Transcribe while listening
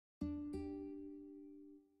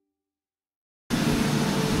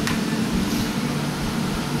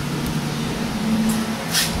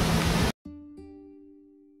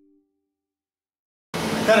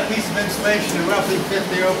cut a piece of insulation to roughly fit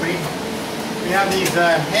the opening. We have these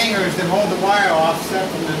hangers that hold the wire off, set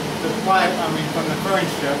from from the firring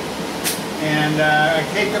strip. And I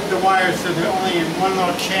taped up the wires so they're only in one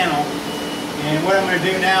little channel. And what I'm going to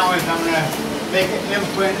do now is I'm going to make an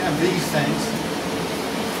imprint of these things.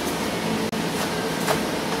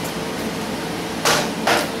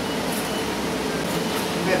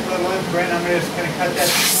 This little imprint, I'm just going to cut that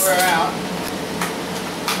square out.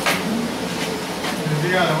 There's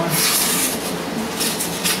the other one.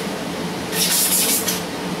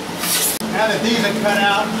 Now that these are cut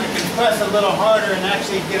out, I can press a little harder and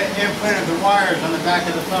actually get an imprint of the wires on the back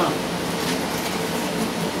of the phone.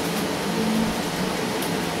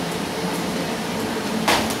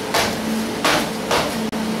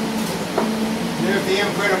 There's the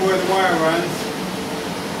imprint of where the wire runs.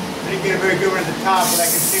 I didn't get a very good one at the top, but I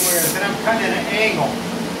can see where it is. And I'm cutting at an angle.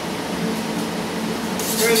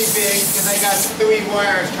 It's really big because I got 3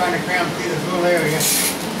 wires trying to cram through this little area.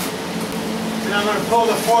 And I'm going to pull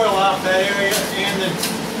the foil off that area and the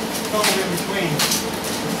foam in between.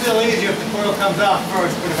 It's still easier if the foil comes off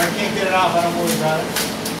first, but if I can't get it off, I don't worry about it.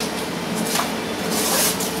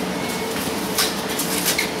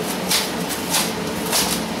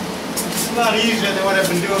 It's a lot easier than what I've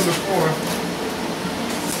been doing before.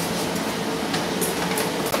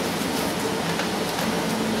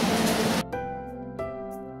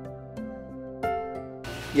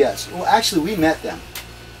 Yes, well actually we met them.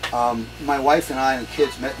 My wife and I and the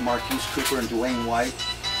kids met Marquise Cooper and Dwayne White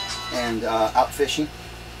and out fishing,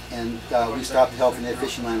 and we stopped to help, and they had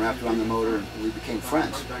fishing line wrapped around the motor, and we became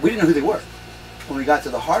friends. We didn't know who they were. When we got to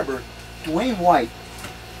the harbor, Dwayne White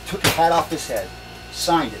took the hat off his head,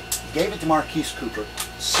 signed it, gave it to Marquise Cooper,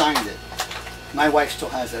 signed it. My wife still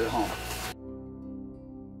has that at home.